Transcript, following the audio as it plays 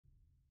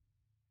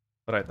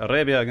Alright,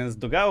 Arabia against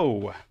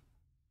Dogao.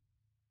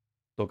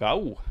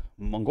 Dogao.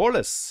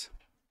 Mongols.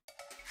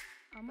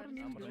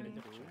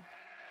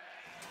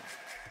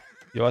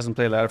 He hasn't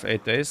played out of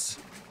 8 days.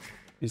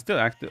 He's still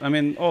active. I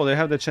mean, oh, they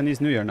have the Chinese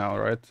New Year now,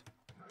 right?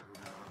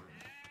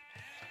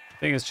 I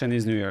think it's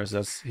Chinese New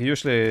Year's. He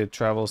usually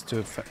travels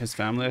to his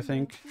family, I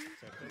think,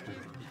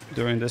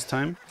 during this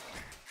time.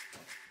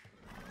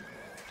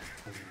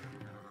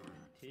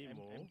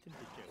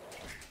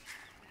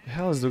 The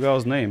hell is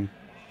Dugao's name?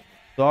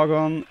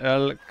 Dagon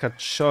El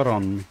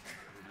Cachoron.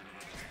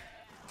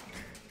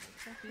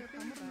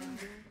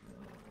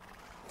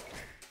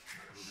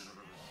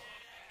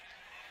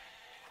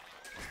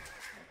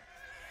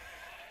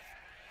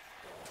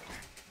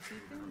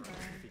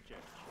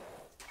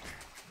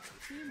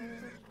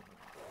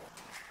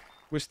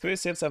 Which 3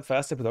 cities have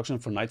faster production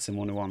for knights in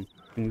 1v1?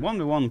 In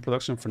 1v1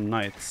 production for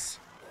knights.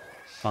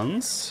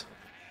 Huns.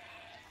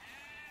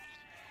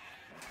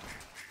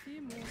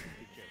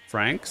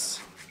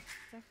 Franks.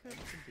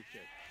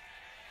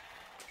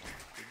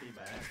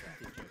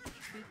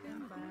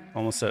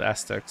 Almost said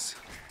Aztecs.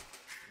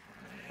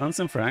 Huns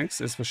and Franks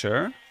is for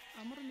sure.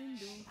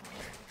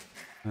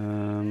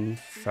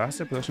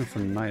 Faster production for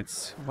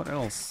knights. What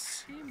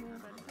else?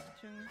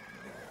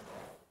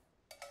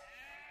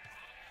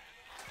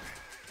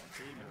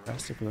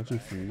 Faster production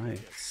for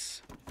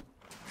knights.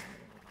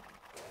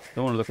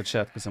 Don't want to look at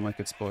chat because I might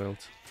get spoiled.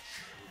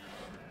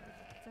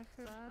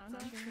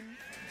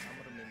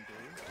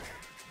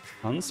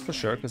 Huns for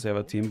sure because they have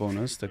a team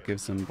bonus that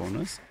gives them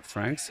bonus.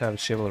 Franks have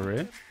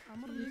chivalry.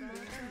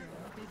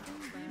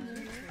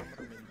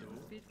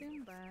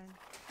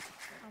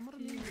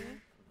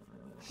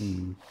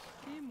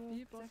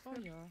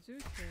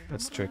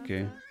 That's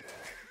tricky.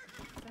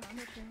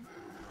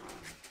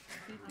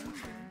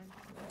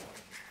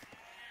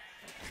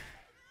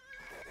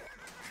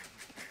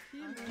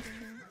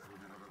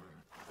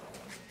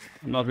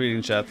 I'm not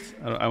reading chat.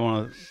 I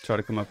want to try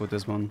to come up with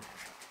this one.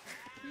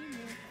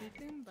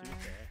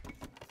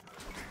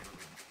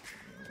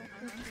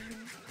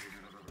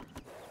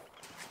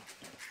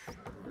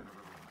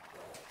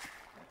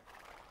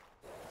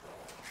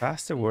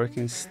 Faster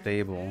working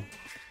stable.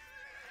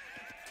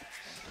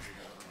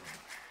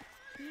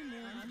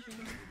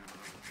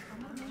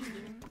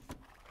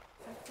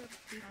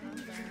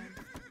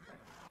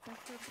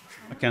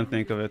 I can't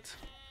think of it.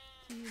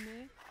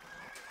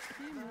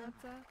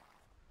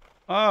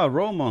 Ah,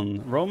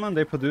 Roman. Roman,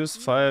 they produce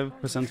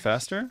 5%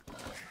 faster?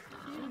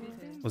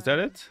 Was that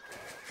it?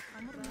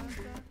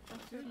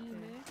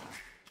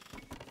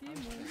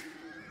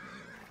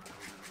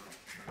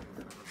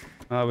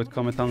 Ah, with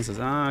competences.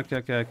 Ah,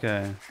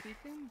 okay.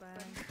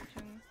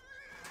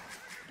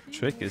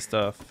 Tricky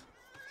stuff.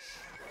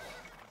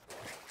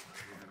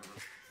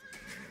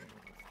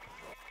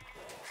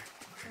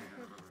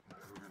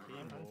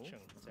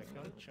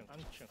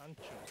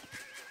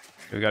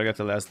 We gotta get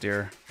the last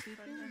deer.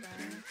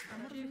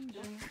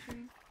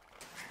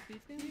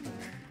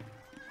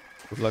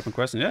 Good luck on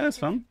question. Yeah, it's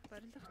fun.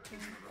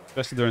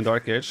 Especially during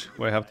Dark Age,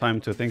 where I have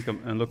time to think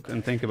and look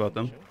and think about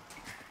them.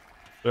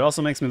 But it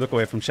also makes me look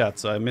away from chat,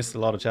 so I missed a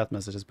lot of chat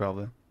messages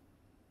probably.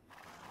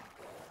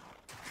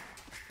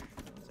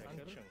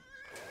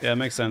 Yeah, it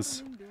makes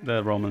sense.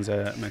 The Romans,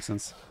 yeah, it makes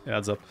sense. It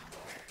adds up.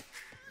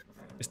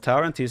 Is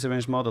tower and teaser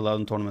range mod allowed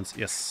in tournaments?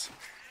 Yes.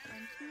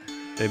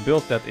 They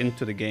built that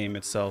into the game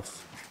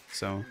itself,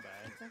 so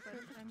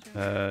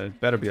it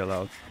better be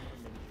allowed.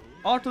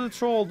 Art of the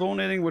Troll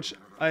donating, which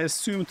I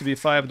assume to be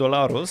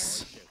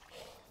 $5.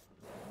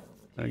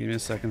 Give me a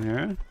second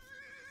here.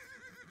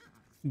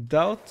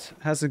 Doubt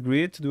has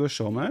agreed to do a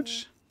show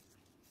match.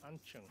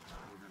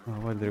 Oh,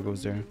 why there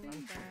goes there.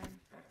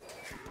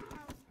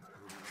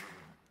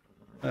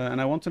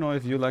 And I want to know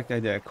if you like the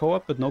idea.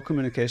 Co-op, but no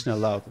communication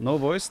allowed. No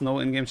voice, no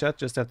in-game chat,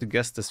 just have to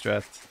guess the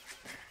strat.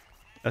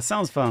 That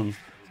sounds fun.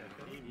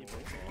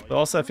 But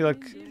also I feel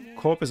like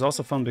co-op is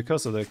also fun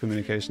because of the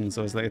communication,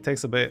 so it's like it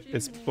takes a bit,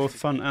 it's both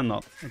fun and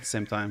not at the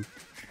same time.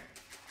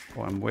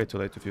 Oh, I'm way too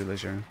late to view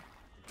leisure.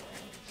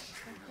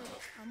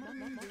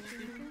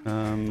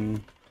 I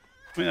mean,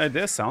 the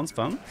idea sounds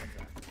fun.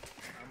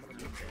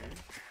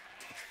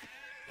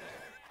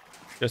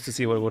 Just to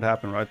see what would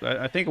happen, right?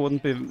 I think it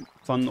wouldn't be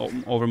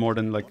fun over more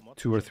than like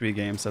 2 or 3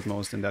 games at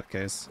most in that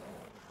case,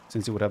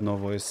 since you would have no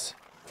voice.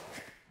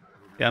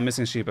 Yeah, I'm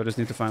missing sheep. I just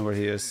need to find where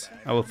he is.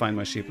 I will find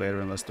my sheep later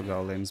unless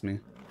Dogao lames me.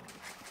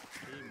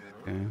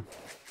 Okay.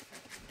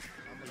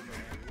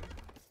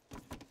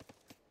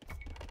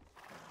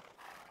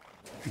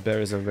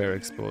 Berries are very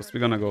exposed. We're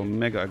gonna go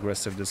mega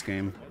aggressive this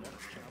game.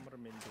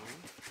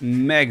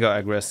 Mega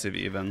aggressive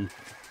even.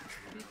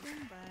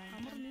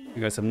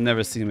 You guys have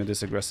never seen me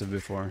this aggressive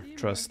before.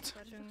 Trust.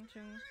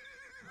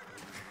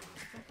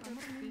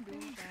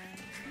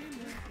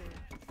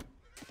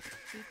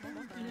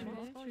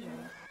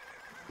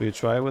 Will you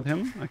try with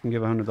him? I can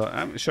give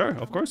 $100. Sure,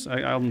 of course.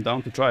 I'm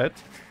down to try it.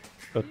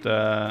 But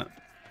like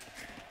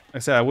I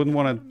said, I wouldn't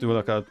want to do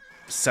like a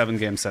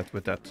 7-game set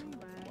with that.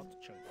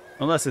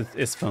 Unless it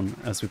is fun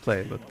as we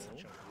play, but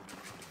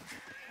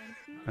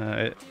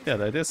yeah,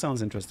 the idea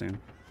sounds interesting.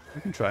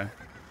 We can try.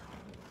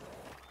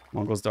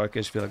 Mongols Dark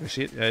Age feel like a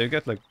sheep. Yeah, you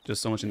get like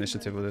just so much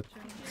initiative with it.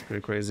 It's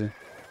pretty crazy.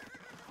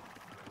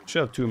 Should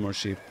have 2 more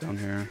sheep down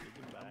here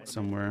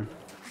somewhere.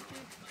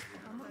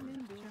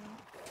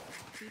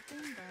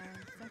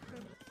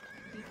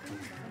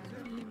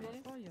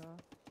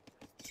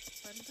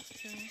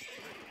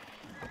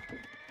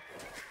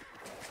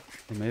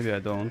 Or maybe I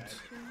don't.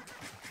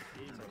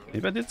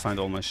 Maybe I did find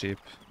all my sheep.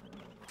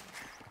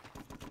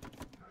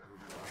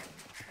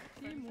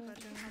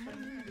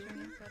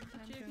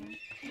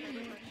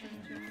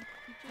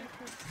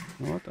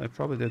 You know what? I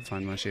probably did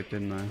find my sheep,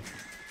 didn't I?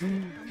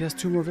 He has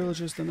 2 more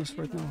villagers than us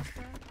right now.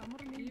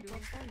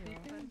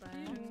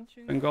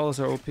 Mongols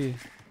are OP. 3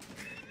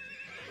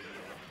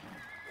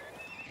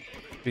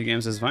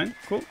 games is fine.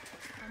 Cool.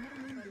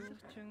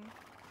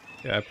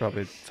 Yeah, I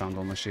probably found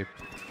all my sheep.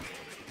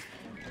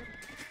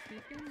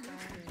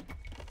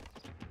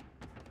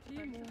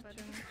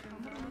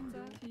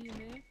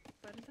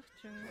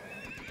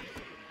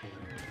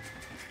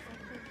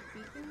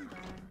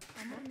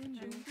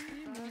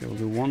 Okay, we'll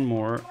do 1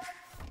 more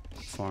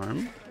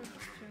farm.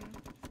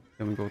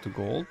 Then we go to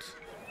gold.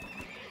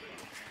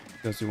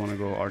 Because we want to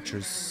go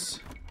archers.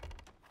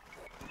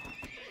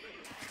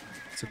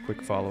 It's a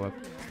quick follow-up.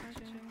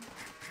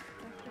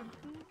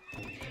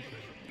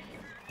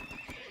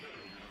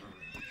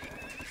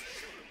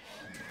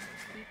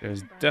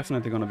 There's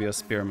definitely going to be a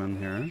spearman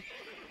here.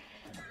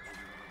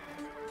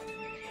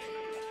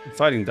 I'm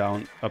fighting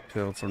down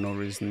uphill for no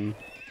reason.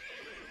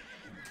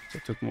 So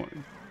it took more.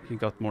 He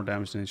got more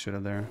damage than he should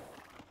have there.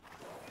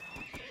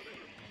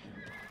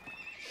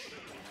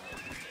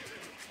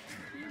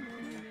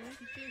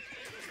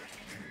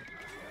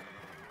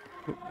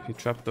 Oh, he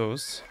trapped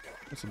those.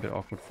 That's a bit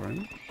awkward for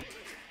him.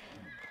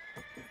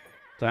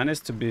 Plan is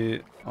to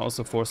be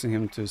also forcing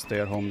him to stay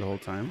at home the whole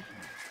time.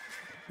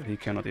 But he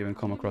cannot even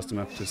come across the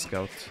map to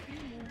scout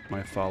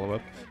my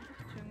follow-up.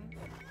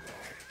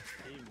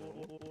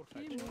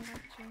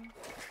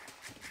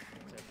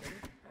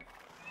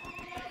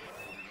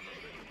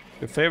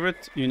 Your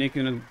favorite unique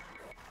unit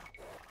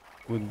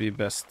would be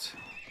best.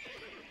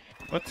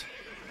 What?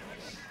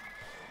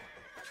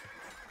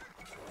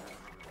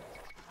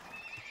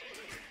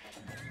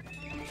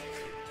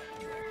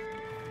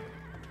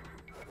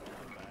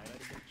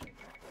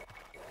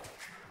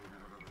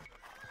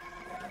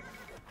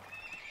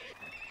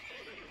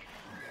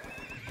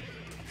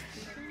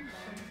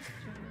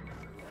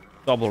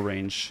 Double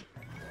range.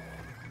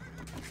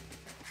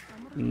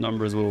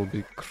 Numbers will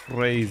be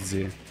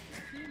crazy.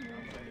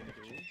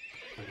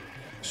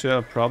 Should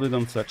have probably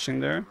done fletching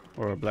there,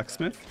 or a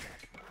blacksmith.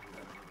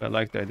 I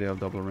like the idea of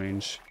double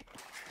range.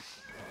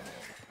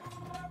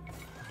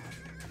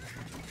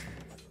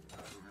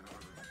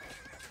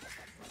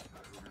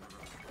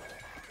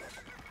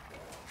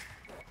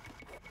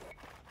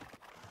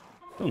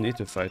 Don't need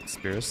to fight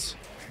spears.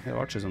 I have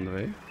archers on the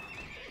way.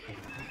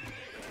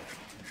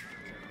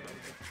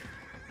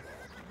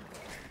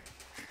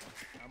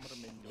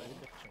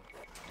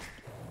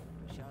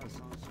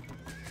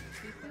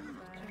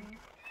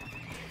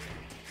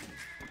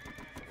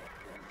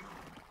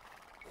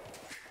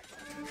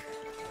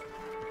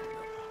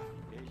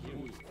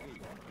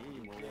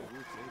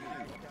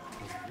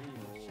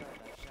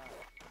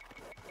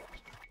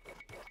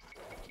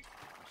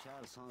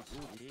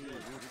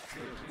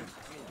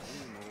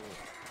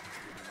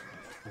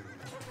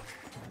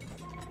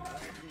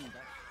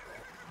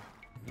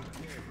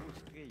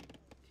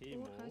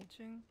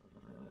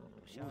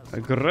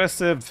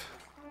 Aggressive!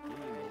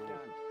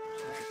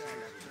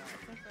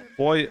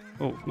 Boy!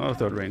 Oh, not a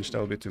third range, that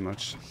would be too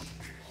much.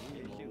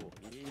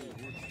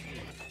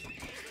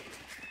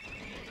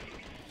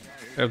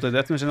 I have the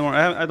deathmatch anymore?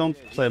 I don't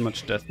play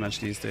much deathmatch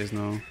these days,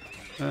 no.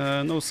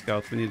 No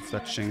scout, we need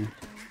fletching.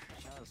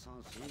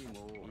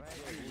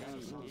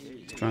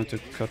 Trying to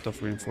cut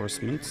off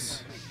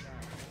reinforcements.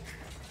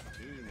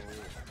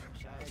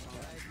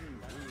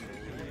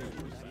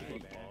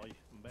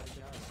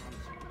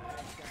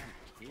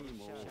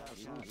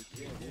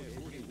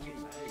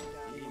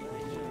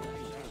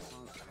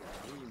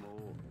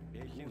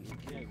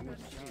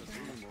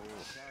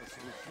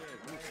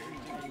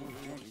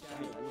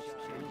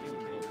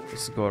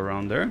 Let's go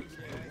around there.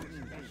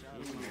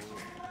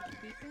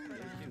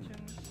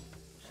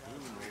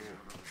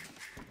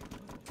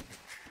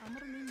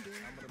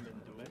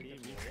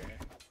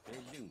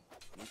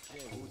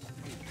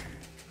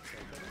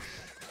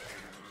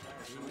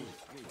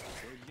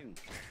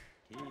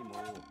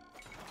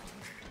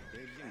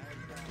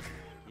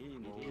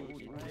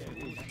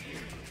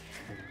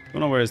 Don't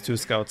know where his 2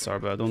 scouts are,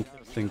 but I don't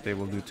think they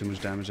will do too much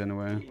damage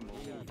anyway.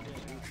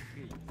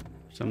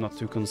 So I'm not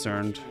too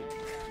concerned.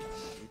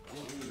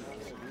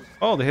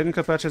 Oh, the hidden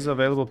cut patch is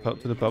available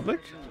to the public?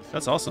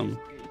 That's awesome.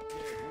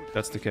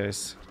 That's the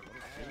case.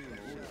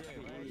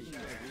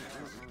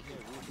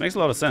 Makes a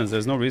lot of sense.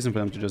 There's no reason for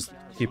them to just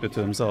keep it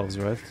to themselves,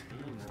 right?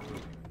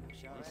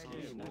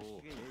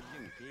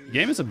 The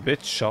game is a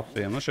bit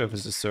choppy. I'm not sure if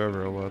it's the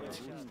server or what.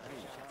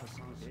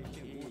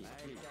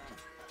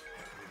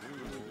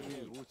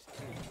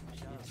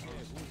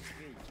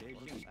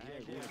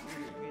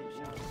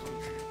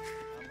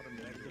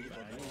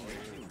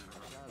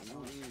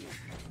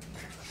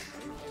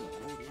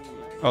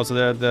 Oh,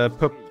 so the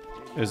pup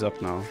is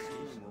up now.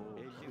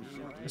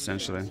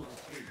 Essentially.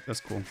 That's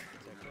cool.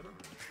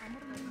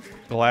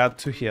 Glad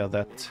to hear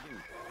that.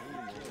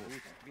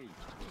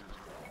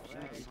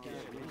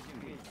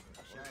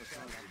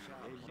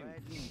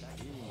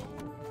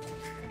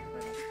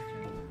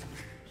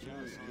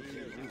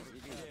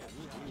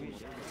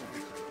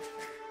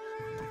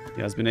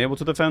 He has been able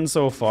to defend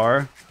so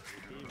far.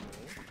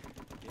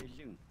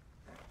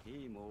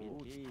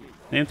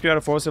 Name 3 out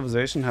of 4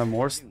 civilization have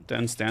more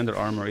than standard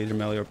armor, either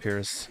melee or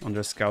pierce, on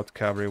their scout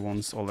cavalry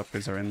once all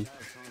upgrades are in.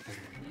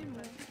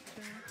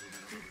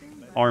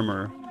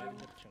 Armor.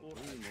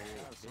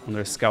 On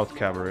their scout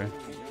cavalry.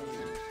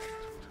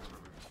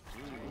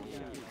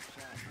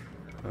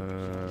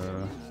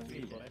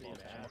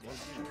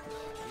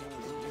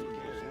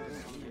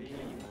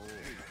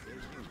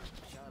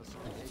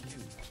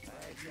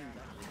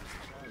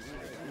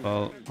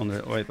 Well, on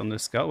the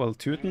scout, well,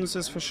 Teutons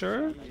is for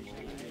sure.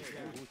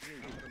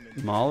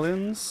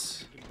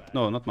 Malins?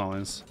 No, not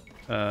Malins.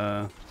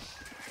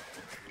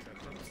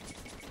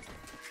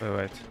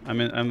 Wait.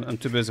 I'm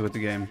too busy with the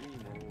game.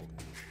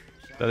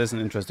 That is an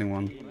interesting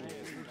one.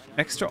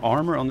 Extra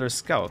armor on their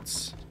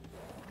scouts.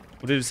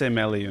 What did you say?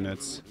 Melee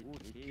units.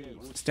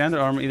 Standard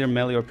armor, either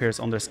melee or pierce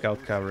on their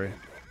scout cavalry.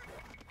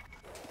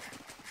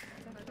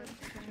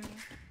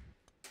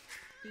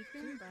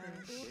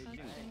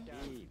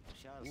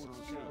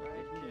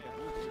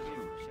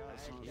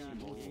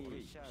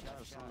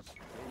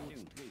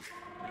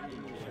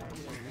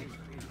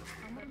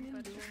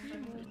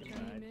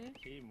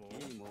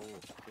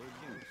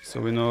 So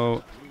we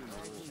know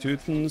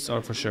Teutons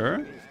are for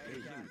sure.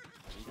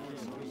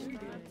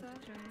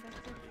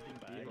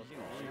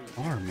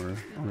 Armor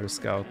on their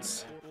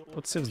scouts.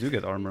 What civs do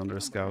get armor on their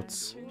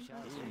scouts?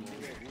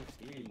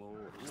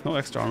 There's no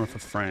extra armor for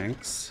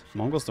Franks.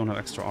 Mongols don't have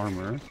extra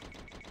armor.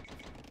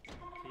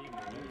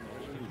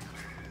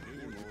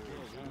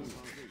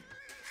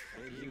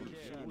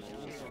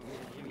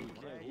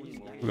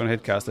 We're gonna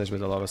hit Castage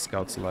with a lot of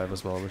scouts alive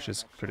as well, which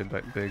is pretty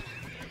big.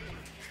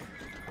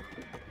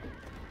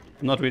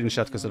 I'm not reading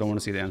chat because I don't want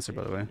to see the answer,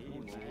 by the way.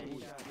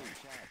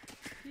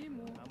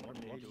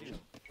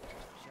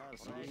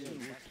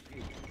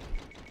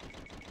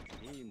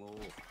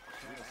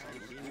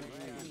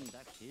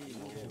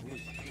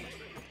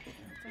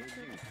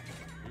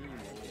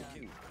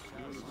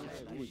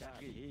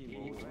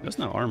 There's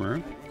no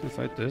armor. Can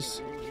fight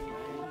this.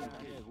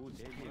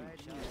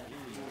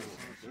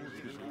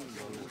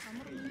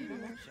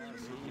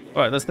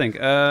 Alright, let's think.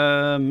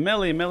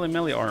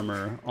 Melee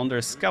armor on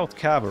their scout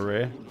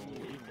cavalry.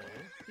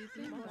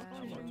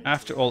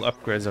 After all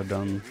upgrades are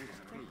done.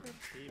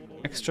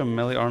 Extra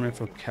melee armor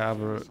for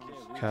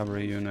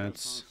cavalry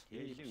units.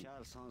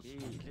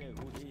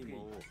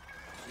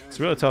 It's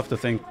really tough to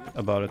think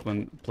about it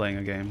when playing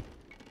a game.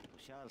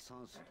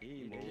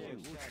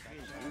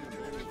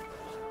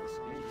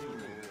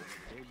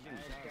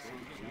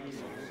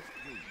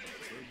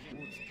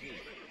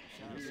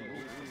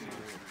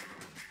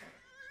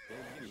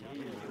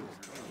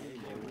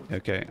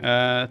 Okay,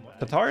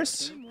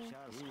 Tatars?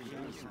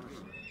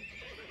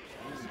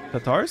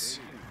 Tatars?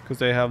 Because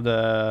they have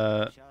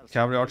the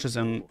cavalry archers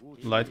and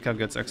light cav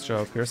gets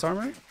extra pierce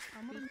armor.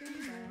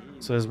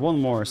 So there's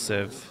one more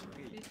civ.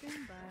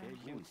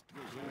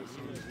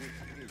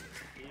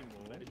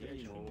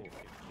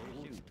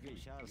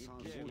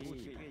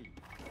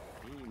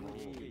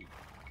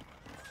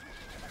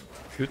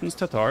 Teutons,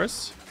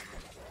 Tatars.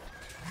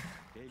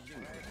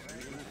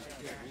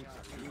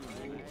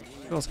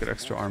 Who else get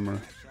extra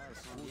armor?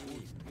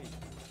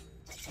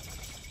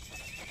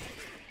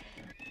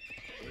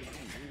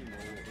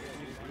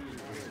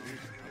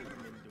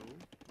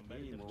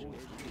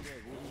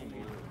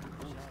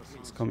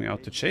 It's coming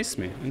out to chase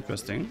me.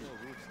 Interesting.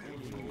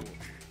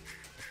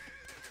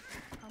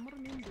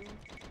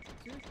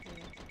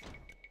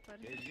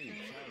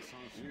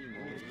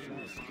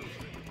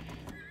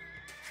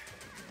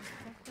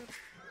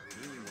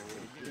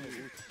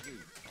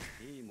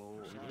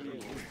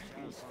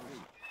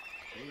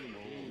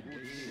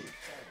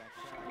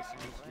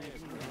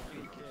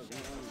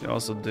 They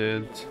also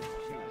did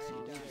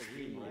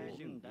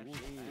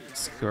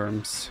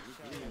skirms.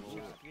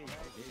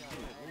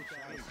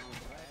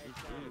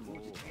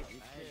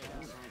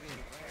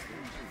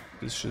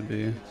 This should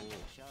be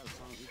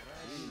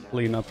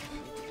clean up.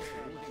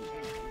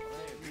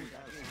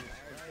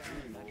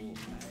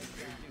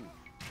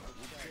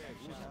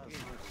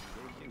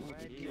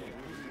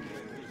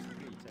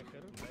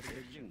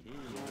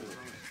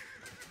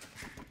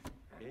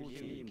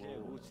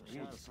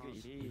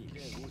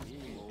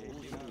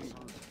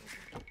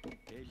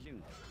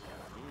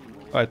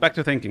 Alright, back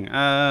to thinking.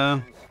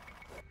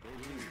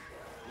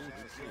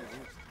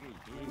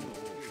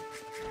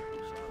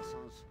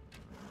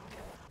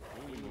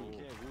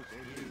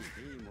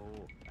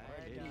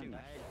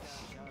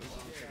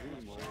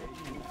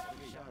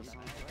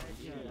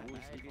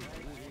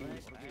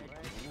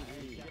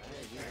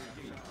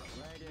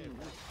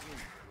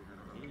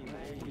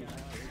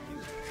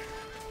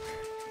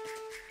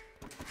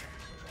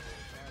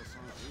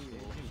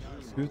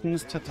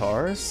 Putin's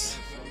Tatars?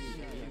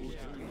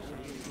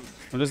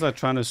 I'm just like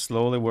trying to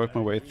slowly work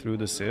my way through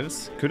the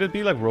civs. Could it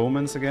be like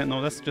Romans again?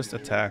 No, that's just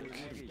attack.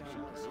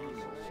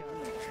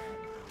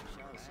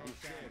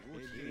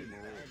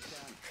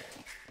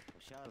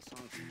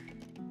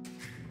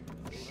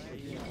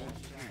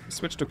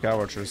 Switch to cow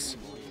archers.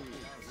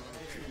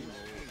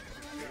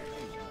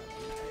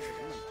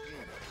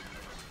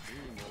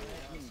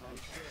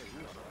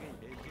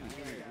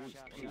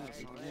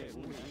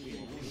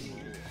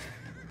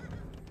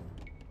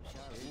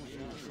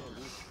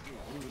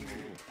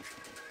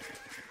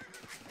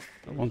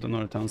 I want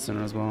another town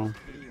center as well.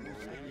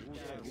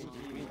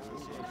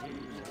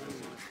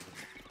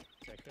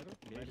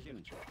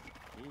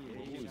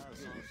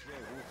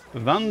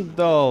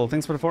 Vandal,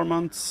 thanks for the 4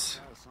 months.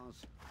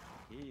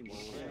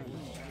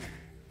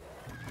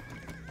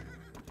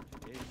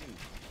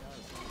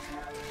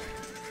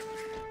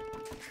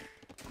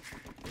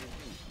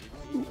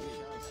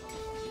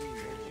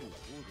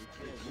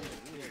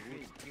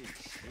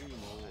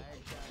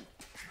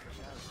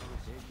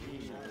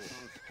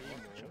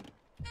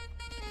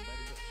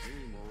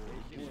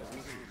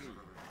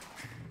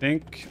 I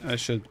think I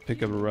should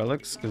pick up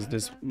relics because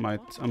this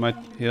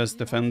he has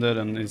defended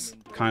and is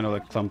kind of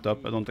like clumped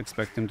up. I don't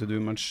expect him to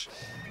do much.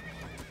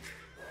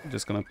 I'm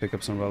just gonna pick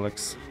up some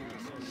relics.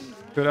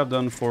 Could have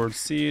done forward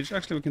siege.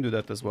 Actually, we can do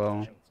that as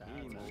well.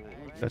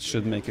 That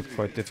should make it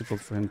quite difficult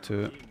for him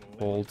to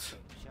hold.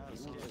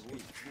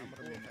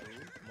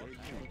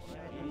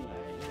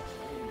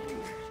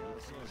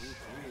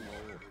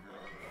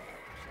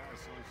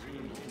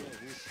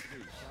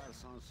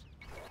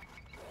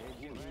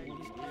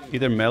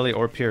 Either melee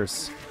or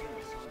pierce.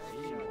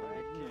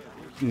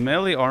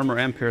 Melee armor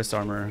and pierce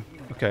armor.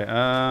 Okay,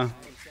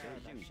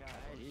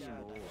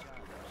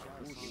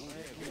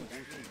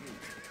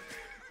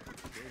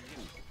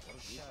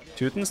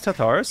 Teuton's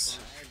Tatars?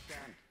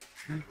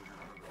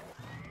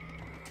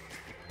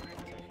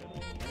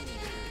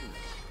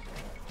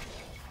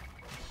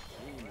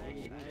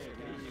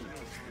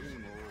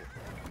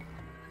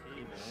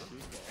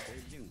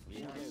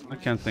 I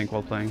can't think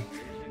while playing.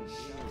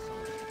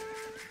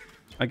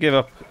 I give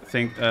up.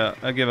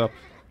 I give up.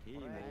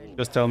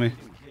 Just tell me.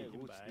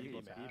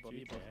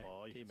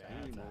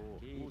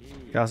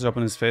 Cast drop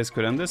on his face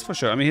could end this for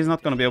sure. I mean, he's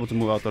not going to be able to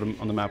move out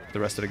on the map the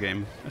rest of the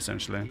game,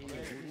 essentially.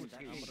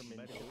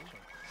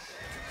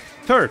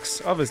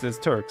 Turks! Obviously, it's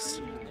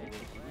Turks.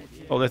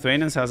 Oh,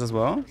 Lithuanians has as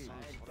well?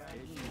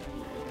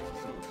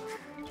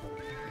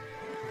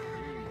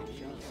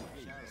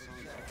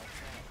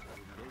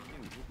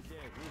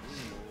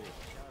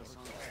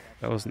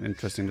 That was an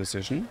interesting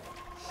decision.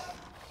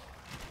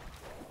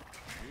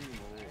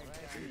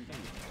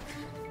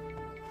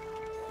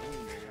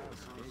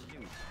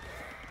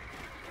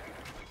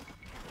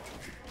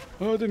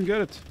 Oh, I didn't get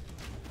it.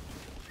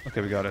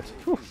 Okay, we got it.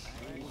 Whew.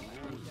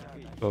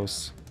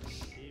 Close.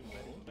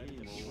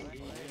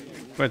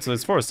 Wait, so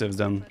it's 4 civs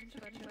then?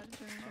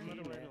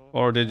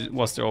 Or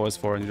was there always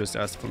 4 and you just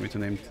asked for me to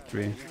name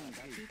 3?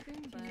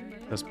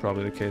 That's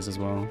probably the case as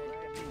well.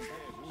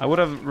 I would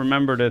have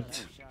remembered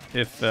it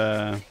if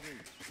I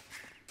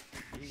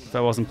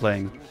wasn't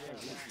playing.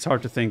 It's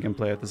hard to think and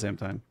play at the same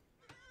time.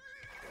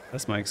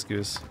 That's my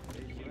excuse.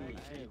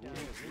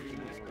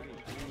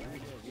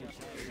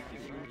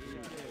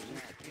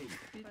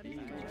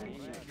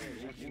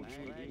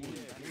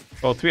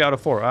 Oh, 3 out of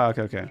 4. Ah,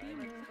 okay, okay.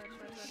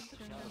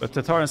 But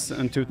Tatars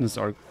and Teutons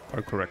are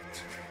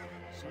correct.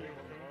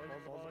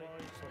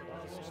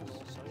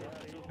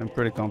 I'm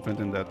pretty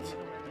confident in that.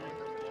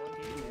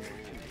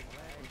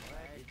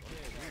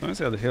 As long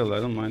as I have the hill, I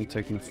don't mind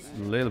taking a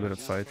little bit of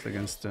fight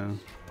against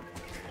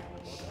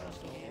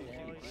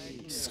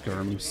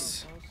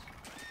skirms.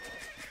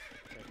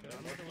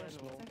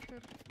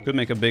 Could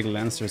make a big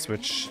Lancer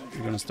switch.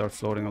 You're gonna start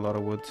floating a lot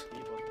of wood.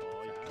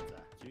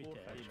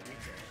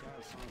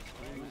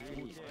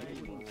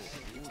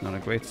 It's not a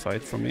great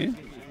fight for me.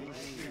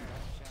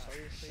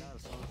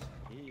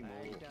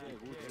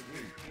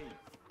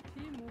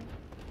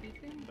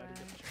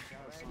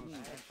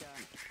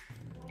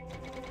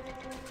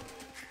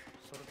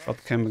 What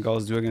can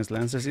Mongols do against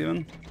Lancers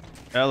even?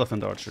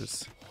 Elephant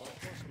archers.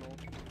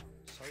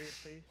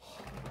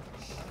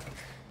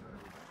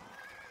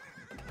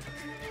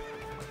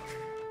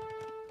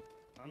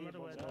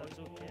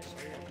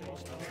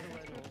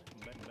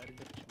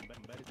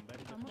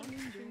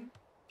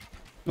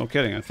 No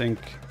kidding, I think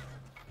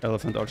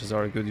elephant archers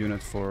are a good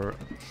unit for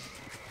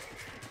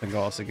the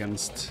Gauls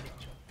against...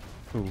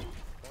 Ooh,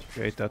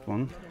 we ate that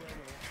one.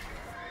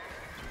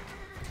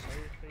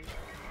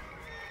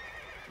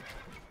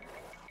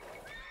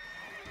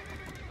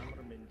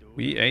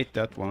 We ate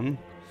that one.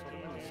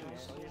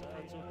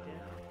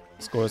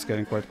 Score is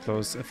getting quite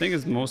close. I think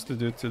it's mostly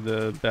due to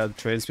the bad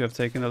trades we have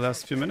taken the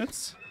last few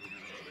minutes.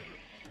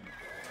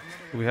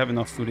 We have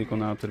enough food eco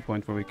now to the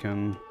point where we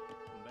can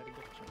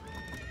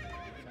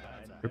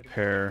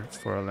prepare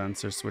for a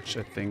Lancer switch,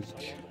 I think.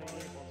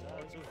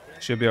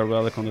 Should be our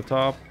relic on the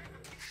top.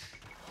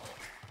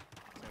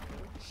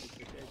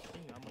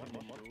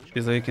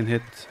 Feels like he can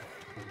hit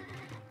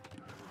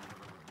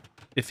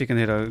If he can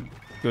hit a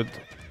good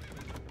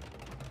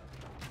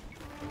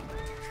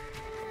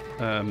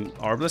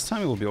Arbalest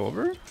time, it will be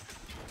over.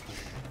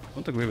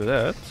 Don't agree with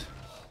that.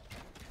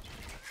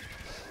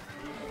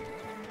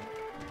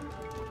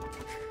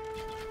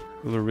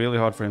 It will be really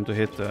hard for him to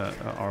hit the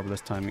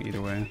Arbalest timing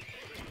either way.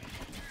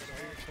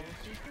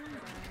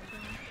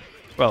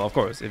 Well, of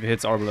course, if he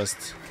hits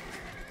Arbalest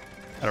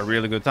at a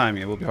really good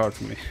timing, it will be hard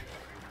for me.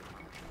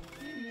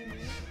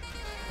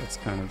 That's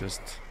kind of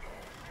just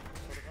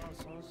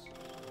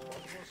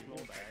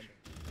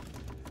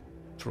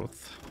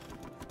truth.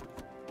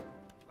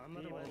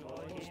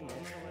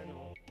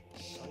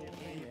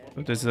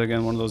 But this is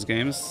again one of those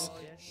games.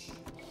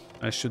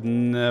 I should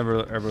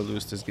never ever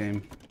lose this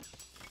game.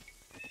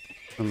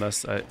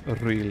 Unless I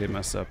really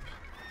mess up.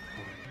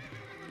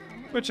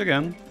 Which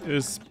again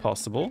is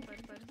possible.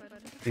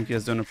 I think he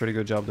has done a pretty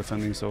good job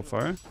defending so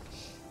far.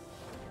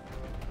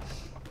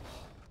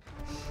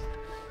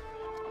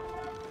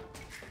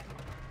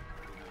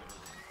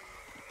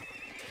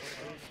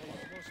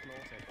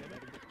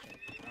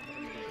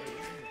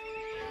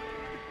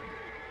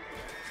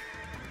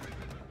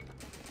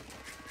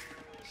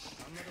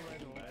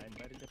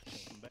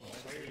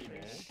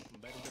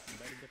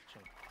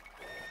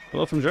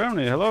 Hello from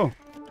Germany, hello.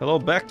 Hello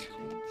back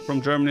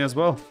from Germany as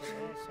well.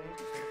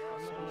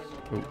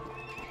 Ooh.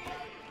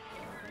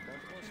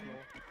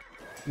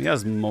 He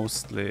has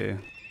mostly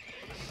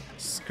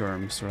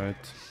skirms, right?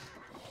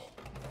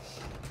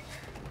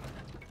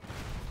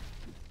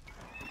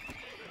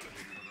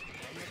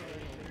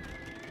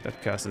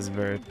 That cast is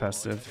very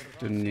passive.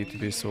 Didn't need to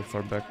be so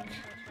far back.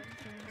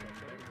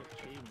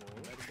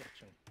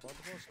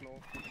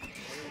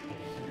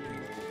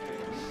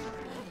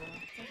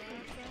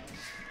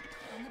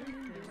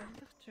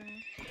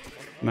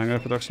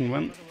 Mangara production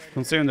when?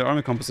 Considering the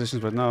army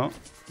compositions right now,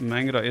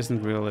 Mangara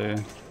isn't really...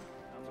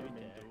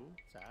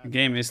 The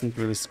game isn't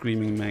really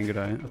screaming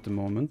Mangara at the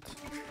moment.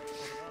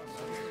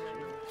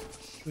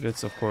 But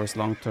it's of course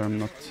long term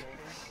not...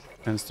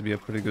 tends to be a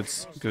pretty good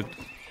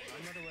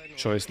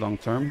choice long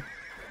term.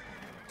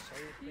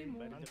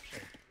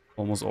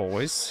 Almost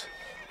always.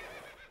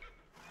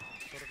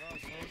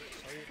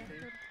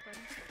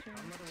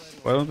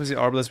 Why don't we see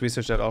Arbalest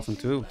research that often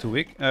too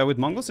weak? With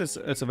Mongols,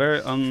 it's a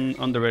very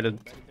underrated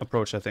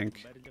approach, I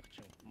think.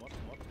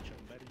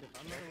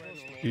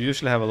 You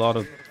usually have a lot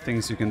of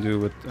things you can do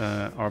with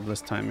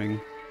Arbalest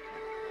timing.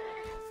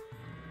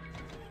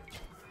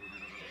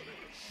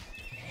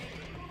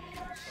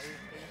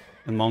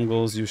 And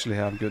Mongols usually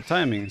have good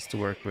timings to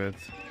work with.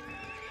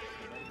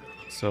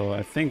 So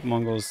I think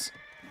Mongols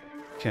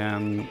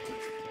can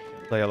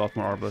play a lot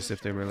more Arbalest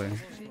if they really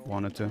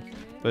wanted to.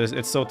 But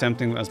it's so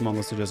tempting as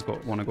Mongols to just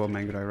want to go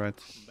Mangudai, right?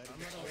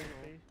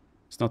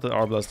 It's not that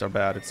Arbalest are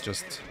bad, it's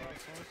just...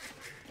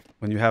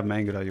 when you have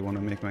Mangudai, you want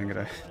to make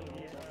Mangudai.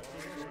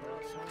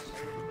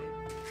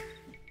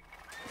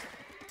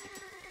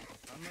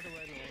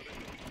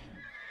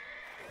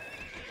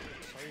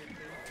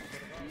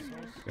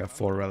 We have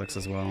 4 relics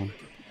as well.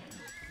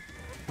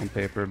 On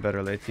paper,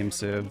 better late game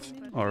civ.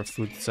 Our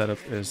food setup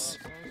is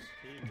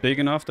big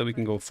enough that we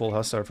can go full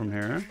Hussar from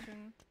here.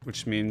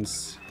 Which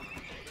means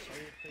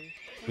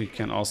we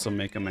can also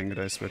make a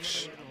Mangudai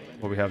switch.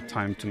 Or we have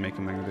time to make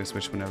a Mangudai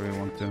switch whenever we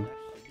want to.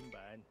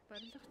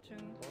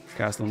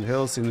 Castle on the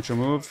hill, signature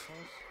move.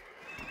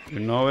 You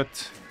know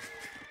it.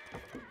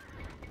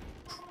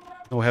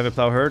 No heavy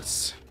plow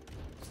hurts.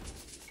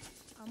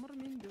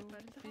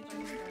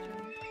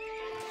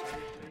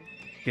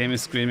 Game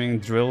is screaming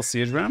drill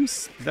siege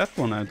rams. That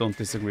one I don't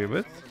disagree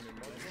with.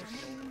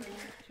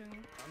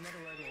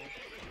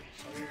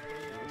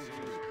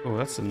 Oh,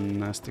 that's a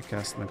nasty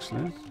castle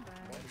actually.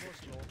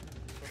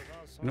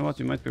 You know what,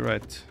 you might be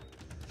right.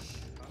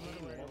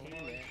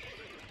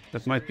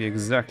 That might be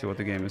exactly what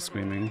the game is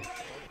screaming.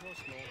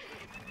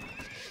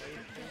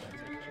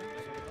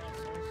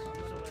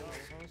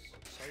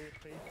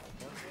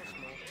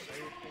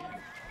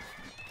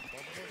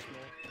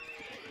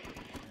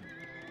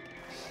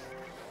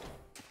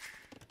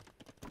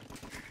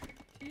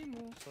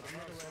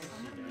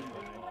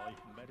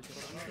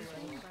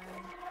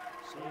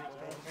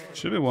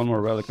 Should be one more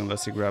relic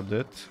unless he grabbed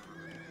it.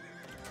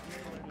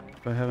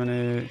 Do I have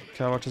any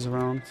cow archers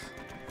around?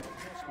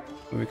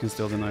 We can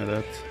still deny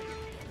that.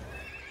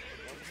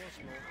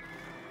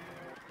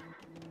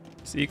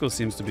 This eco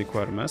seems to be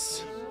quite a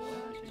mess.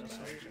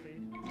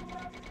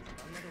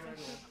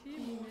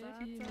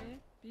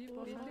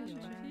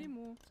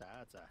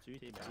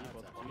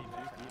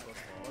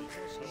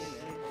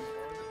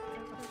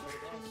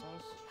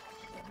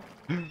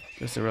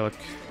 There's a relic.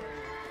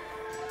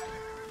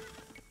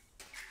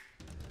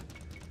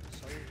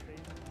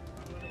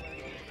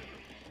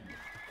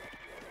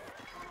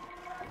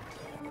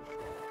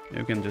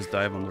 You can just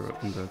dive on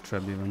the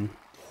trap even.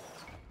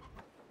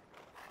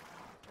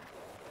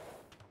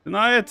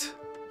 Deny it!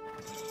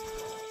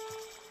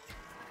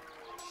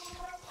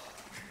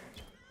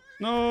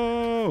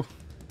 No!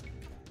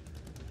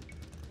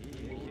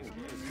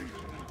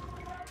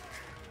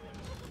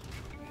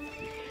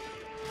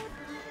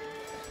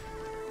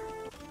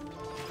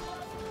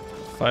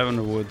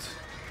 500 wood.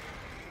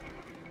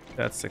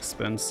 That's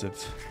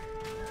expensive.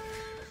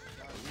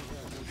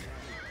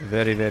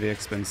 Very, very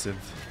expensive.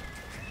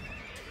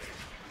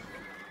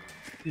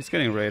 He's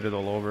getting raided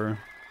all over.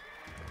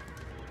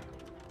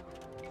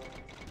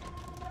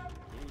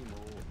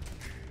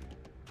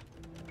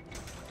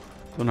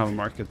 Don't have a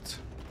market.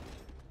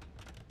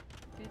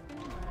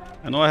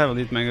 I know I have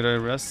elite manga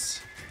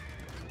res,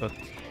 but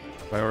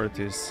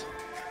priorities.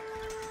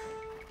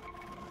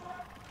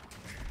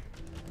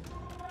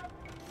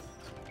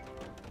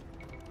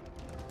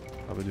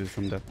 Probably do it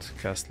from that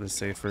castle is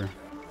safer.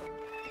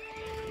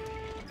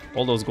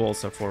 All those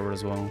goals are forward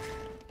as well.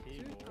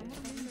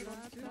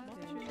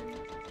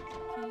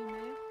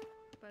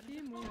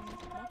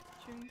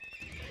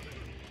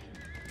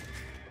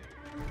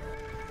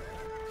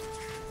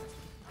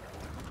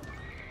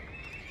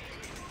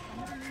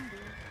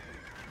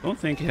 Don't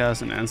think he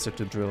has an answer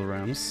to drill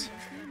rams.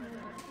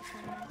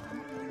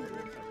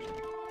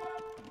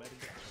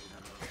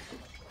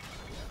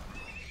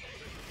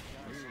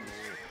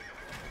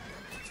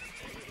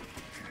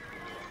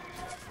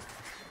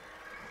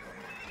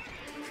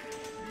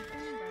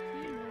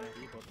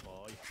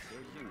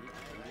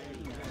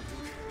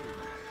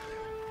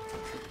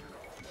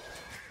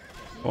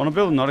 I want to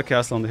build another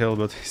castle on the hill,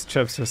 but his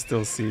traps are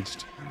still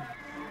sieged.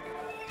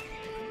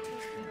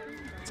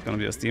 It's gonna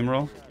be a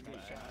steamroll.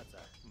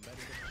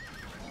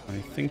 I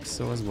think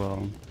so as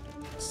well.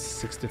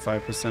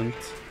 65%.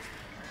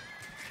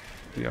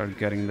 We are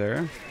getting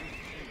there.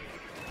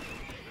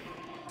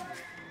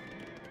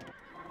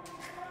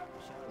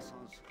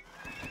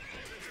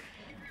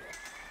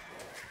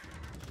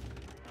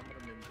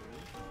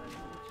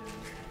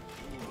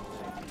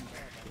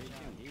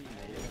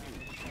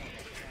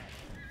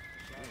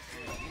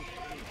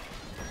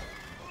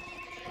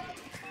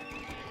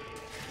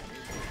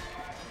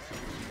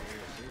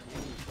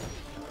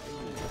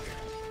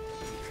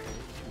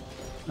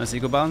 Nice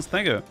eco balance,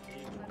 thank you.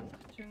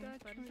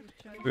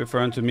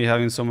 Referring to me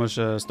having so much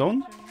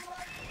stone?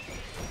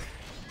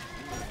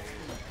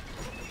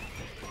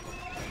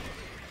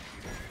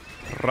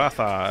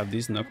 Rafa, I have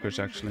decent upgrades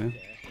actually.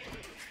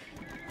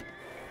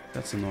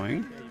 That's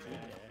annoying.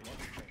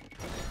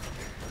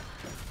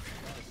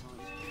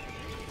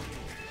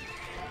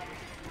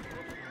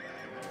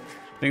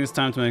 I think it's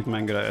time to make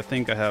manga. I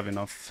think I have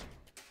enough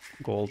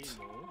gold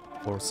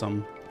for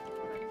some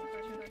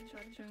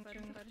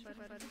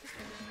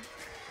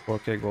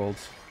 4k gold.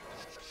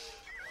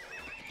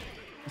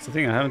 That's the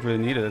thing, I haven't really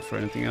needed it for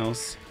anything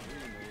else.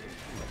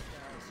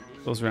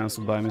 Those rounds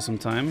will buy me some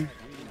time.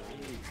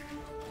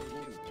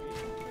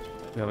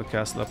 We have a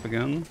castle up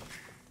again.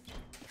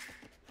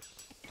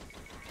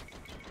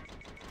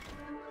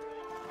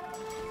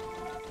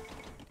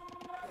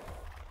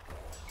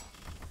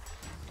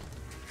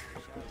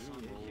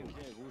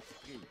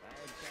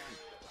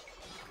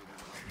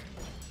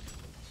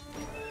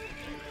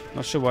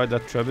 Not sure why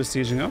that treb is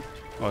sieging up.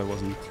 Oh, it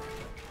wasn't.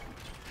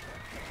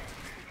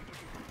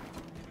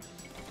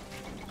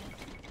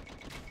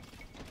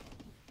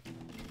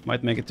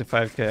 Might make it to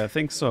 5k, I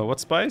think so. What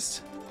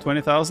spice?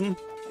 20,000?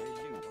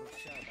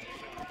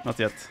 Not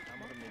yet.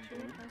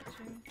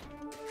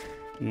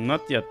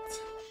 Not yet.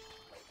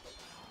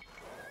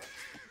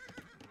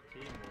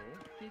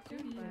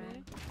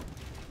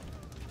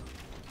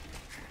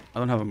 I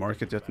don't have a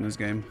market yet in this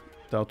game.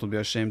 That would be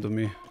ashamed of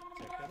me.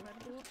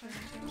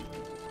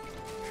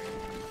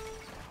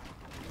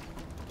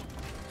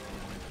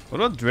 What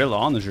about drill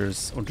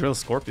onagers or drill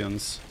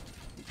scorpions?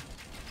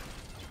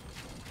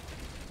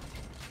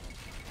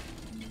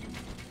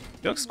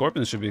 I feel like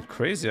scorpions should be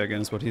crazy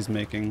against what he's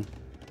making.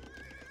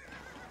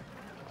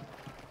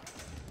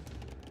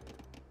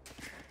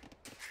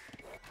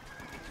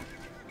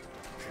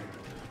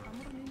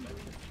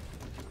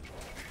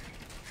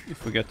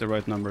 If we get the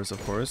right numbers,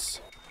 of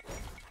course.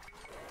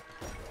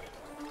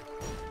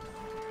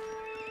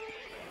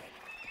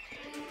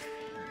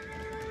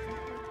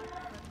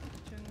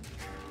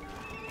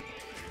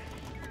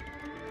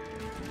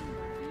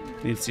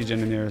 Need siege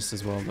engineers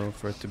as well, though,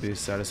 for it to be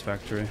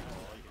satisfactory.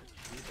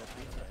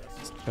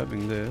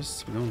 Having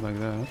this, we don't like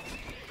that.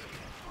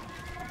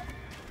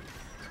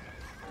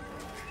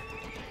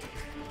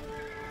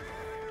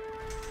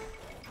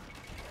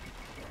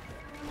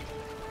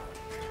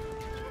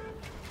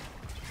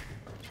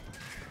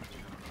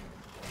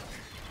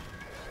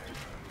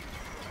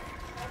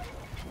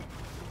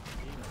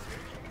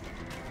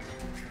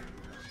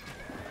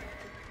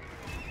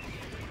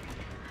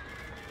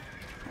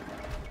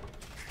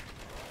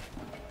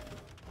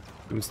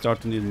 We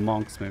start to need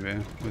monks, maybe. I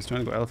was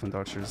trying to go elephant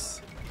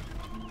archers.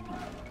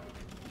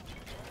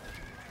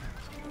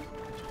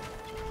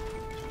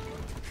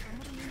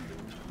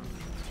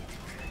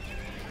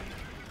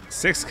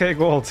 6k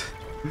gold.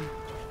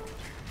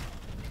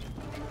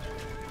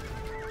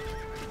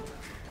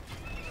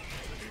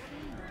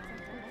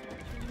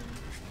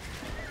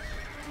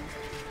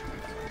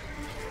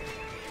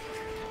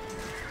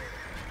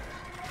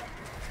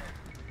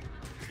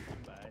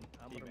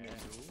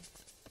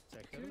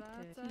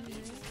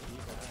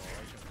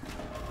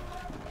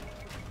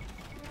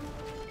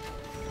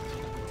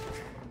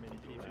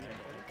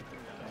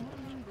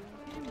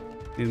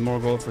 Need more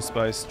gold for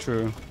spice,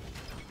 true.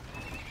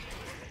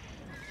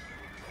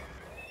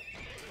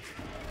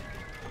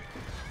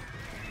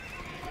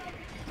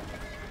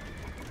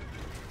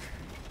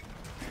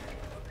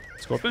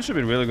 Scorpion should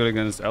be really good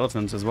against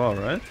elephants as well,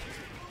 right?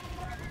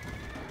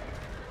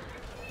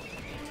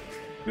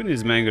 Who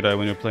needs Mangudai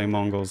when you're playing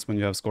Mongols when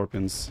you have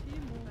scorpions?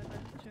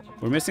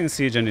 We're missing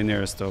siege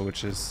engineers though,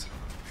 which is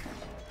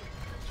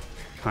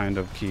kind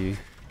of key.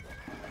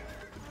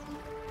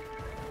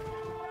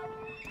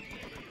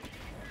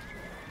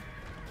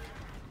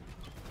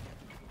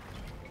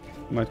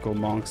 Might go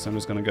monks. I'm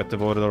just gonna get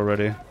devoted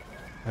already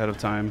ahead of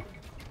time.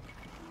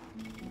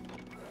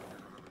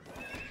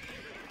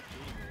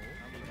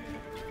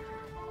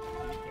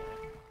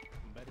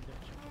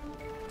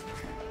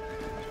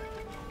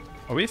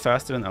 Are we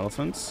faster than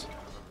elephants?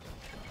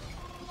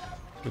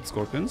 With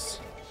scorpions?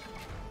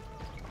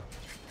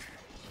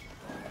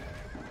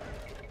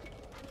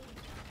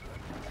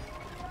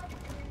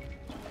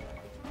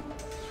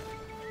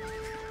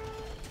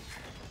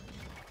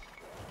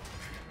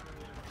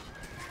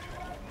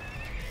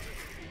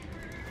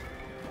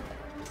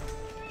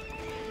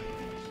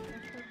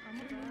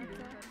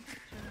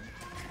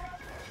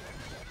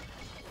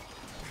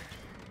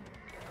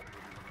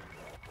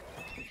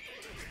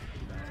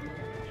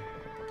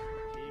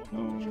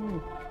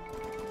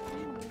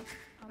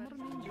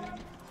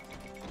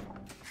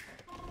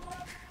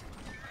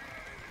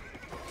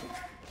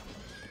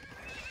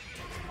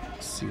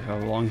 See how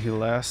long he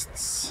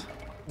lasts,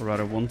 or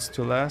rather wants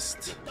to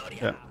last.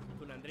 Yeah.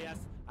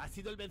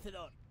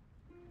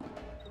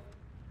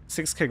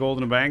 6k gold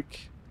in the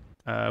bank.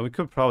 We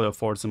could probably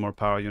afford some more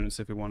power units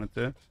if we wanted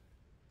to.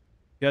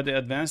 Yeah, the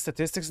advanced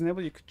statistics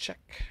enabled, you could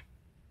check.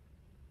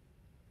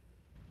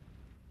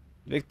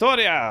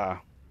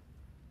 Victoria!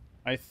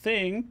 I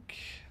think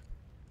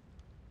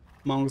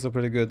Mongols are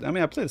pretty good. I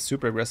mean, I played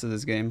super aggressive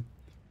this game.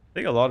 I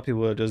think a lot of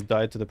people just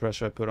died to the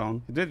pressure I put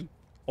on. He did,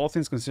 all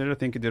things considered, I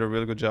think he did a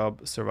really good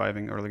job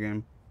surviving early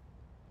game.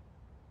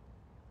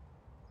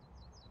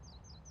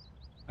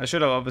 I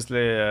should have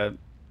obviously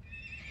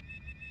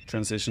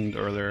transitioned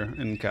earlier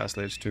in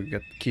Castle Age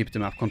to keep the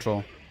map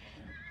control.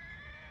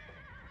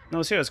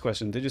 No, serious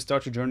question. Did you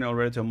start your journey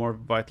already to a more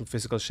vital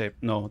physical shape?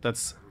 No,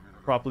 that's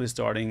properly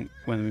starting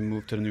when we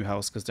move to the new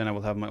house, because then I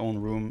will have my own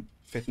room,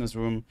 fitness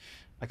room.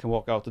 I can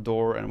walk out the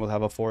door and we'll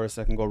have a forest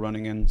I can go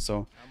running in.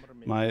 So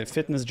my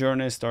fitness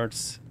journey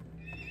starts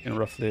in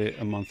roughly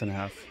a month and a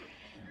half.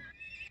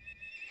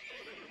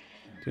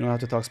 Do you know how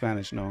to talk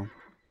Spanish? No.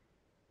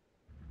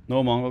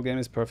 No Mongol game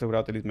is perfect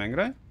without Elite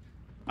Mangrai?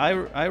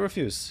 I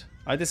refuse.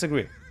 I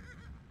disagree.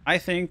 I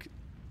think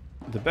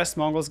the best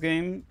Mongol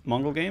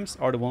games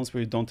are the ones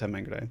where you don't have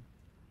Mangrai.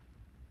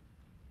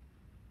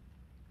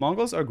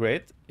 Mongols are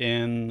great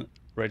in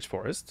Rage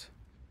Forest,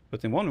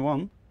 but in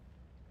 1v1,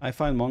 I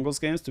find Mongols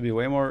games to be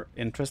way more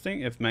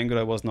interesting if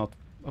Mangrai was not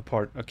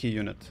a key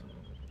unit.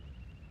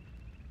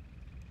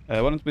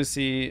 Why don't we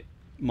see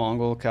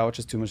Mongol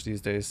couches too much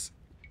these days?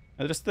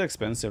 They're just too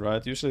expensive,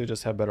 right? Usually you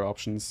just have better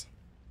options.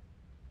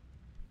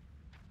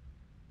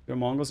 If you're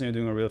Mongols and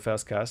you're doing a real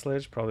fast Castle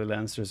Age, probably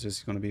Lancers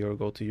is going to be your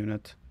go-to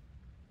unit.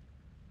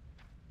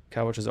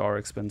 Couches are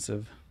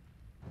expensive.